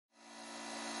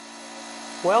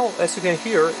Well, as you can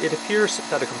hear, it appears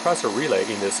that the compressor relay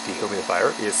in this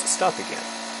dehumidifier is stuck again.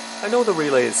 I know the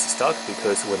relay is stuck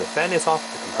because when the fan is off,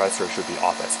 the compressor should be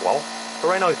off as well, but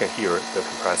right now you can hear the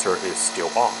compressor is still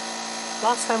on.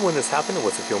 Last time when this happened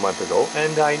was a few months ago,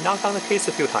 and I knocked down the case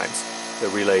a few times. The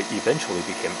relay eventually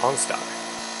became unstuck.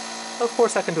 Of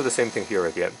course I can do the same thing here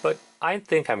again, but I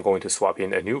think I'm going to swap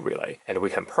in a new relay, and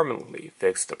we can permanently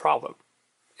fix the problem.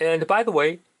 And by the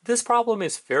way, this problem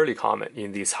is fairly common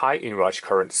in these high inrush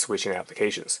current switching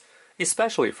applications,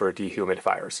 especially for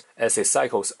dehumidifiers, as it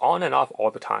cycles on and off all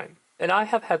the time. And I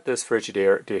have had this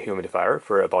Frigidaire Dehumidifier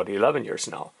for about 11 years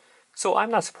now, so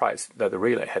I'm not surprised that the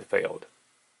relay had failed.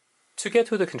 To get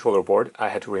to the controller board, I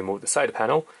had to remove the side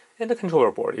panel, and the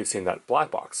controller board is in that black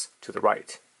box to the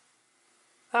right.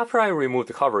 After I remove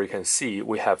the cover, you can see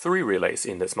we have 3 relays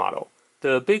in this model.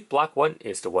 The big black one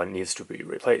is the one that needs to be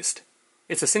replaced.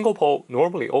 It's a single pole,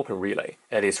 normally open relay,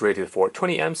 and is rated for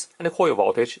 20 amps, and the coil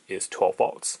voltage is 12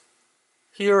 volts.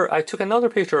 Here, I took another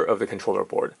picture of the controller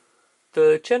board.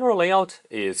 The general layout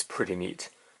is pretty neat,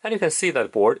 and you can see that the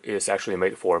board is actually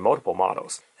made for multiple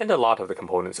models, and a lot of the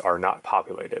components are not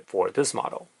populated for this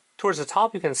model. Towards the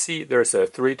top, you can see there's a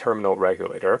 3-terminal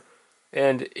regulator,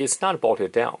 and it's not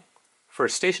bolted down. For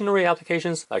stationary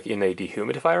applications, like in a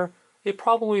dehumidifier, it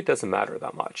probably doesn't matter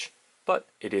that much, but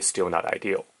it is still not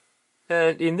ideal.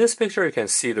 And in this picture, you can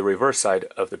see the reverse side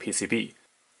of the PCB,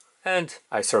 and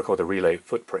I circled the relay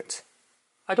footprint.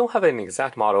 I don't have an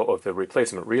exact model of the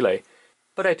replacement relay,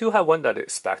 but I do have one that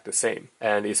is spec'd the same,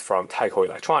 and is from Tyco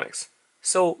Electronics,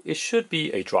 so it should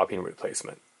be a drop-in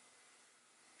replacement.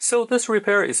 So this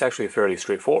repair is actually fairly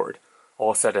straightforward.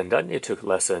 All said and done, it took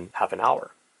less than half an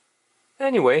hour.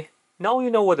 Anyway, now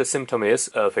you know what the symptom is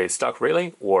of a stuck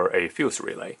relay or a fused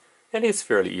relay, and it's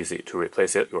fairly easy to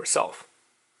replace it yourself.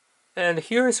 And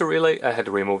here is a relay I had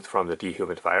removed from the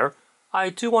dehumidifier. I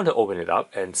do want to open it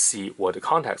up and see what the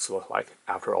contacts look like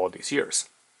after all these years.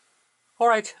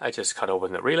 Alright, I just cut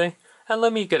open the relay, and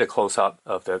let me get a close-up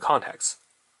of the contacts.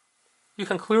 You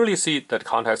can clearly see that the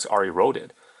contacts are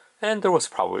eroded, and there was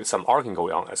probably some arcing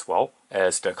going on as well,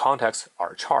 as the contacts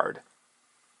are charred.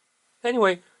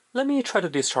 Anyway, let me try to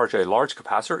discharge a large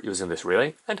capacitor using this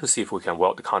relay, and to see if we can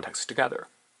weld the contacts together.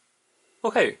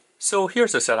 Okay, so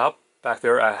here's the setup. Back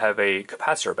there I have a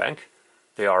capacitor bank.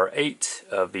 There are 8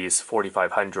 of these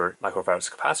 4500 microfarads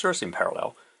capacitors in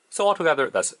parallel, so altogether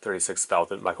that's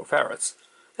 36,000 microfarads.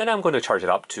 And I'm going to charge it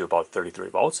up to about 33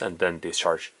 volts and then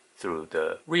discharge through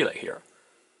the relay here.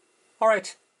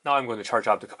 Alright, now I'm going to charge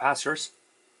up the capacitors.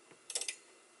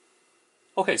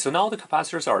 Okay, so now the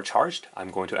capacitors are charged. I'm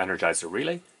going to energize the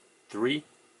relay. 3,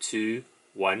 2,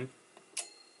 1.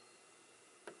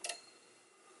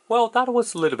 Well, that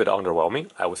was a little bit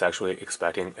underwhelming. I was actually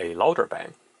expecting a louder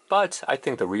bang. But I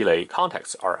think the relay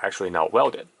contacts are actually now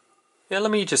welded. Yeah,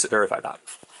 let me just verify that.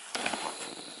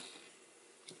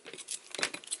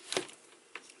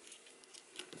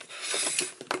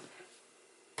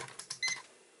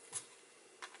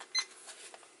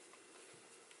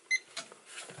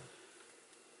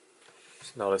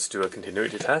 So now let's do a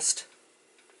continuity test.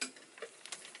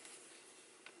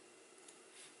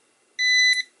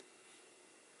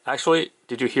 Actually,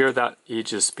 did you hear that it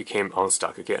just became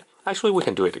unstuck again? Actually, we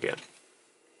can do it again.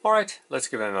 Alright, let's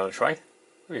give it another try.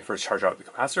 Let me first charge up the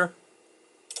capacitor.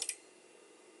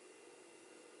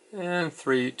 And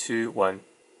 3, 2, 1.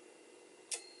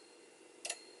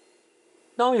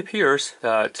 Now it appears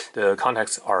that the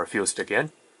contacts are fused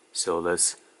again. So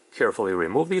let's carefully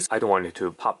remove these. I don't want it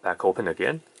to pop back open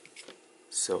again.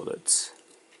 So let's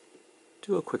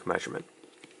do a quick measurement.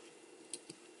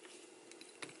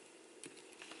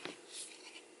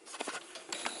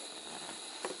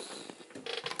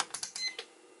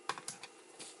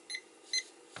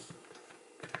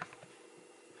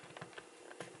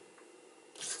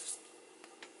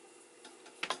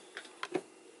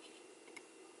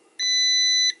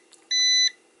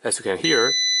 As you can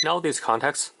hear, now these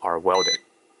contacts are welded.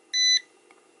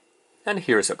 And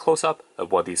here's a close-up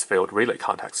of what these failed relay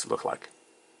contacts look like.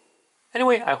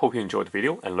 Anyway, I hope you enjoyed the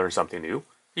video and learned something new.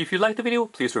 If you liked the video,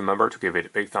 please remember to give it a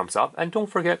big thumbs up and don't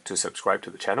forget to subscribe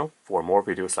to the channel for more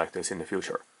videos like this in the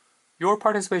future. Your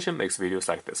participation makes videos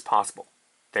like this possible.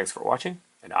 Thanks for watching,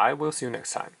 and I will see you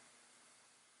next time.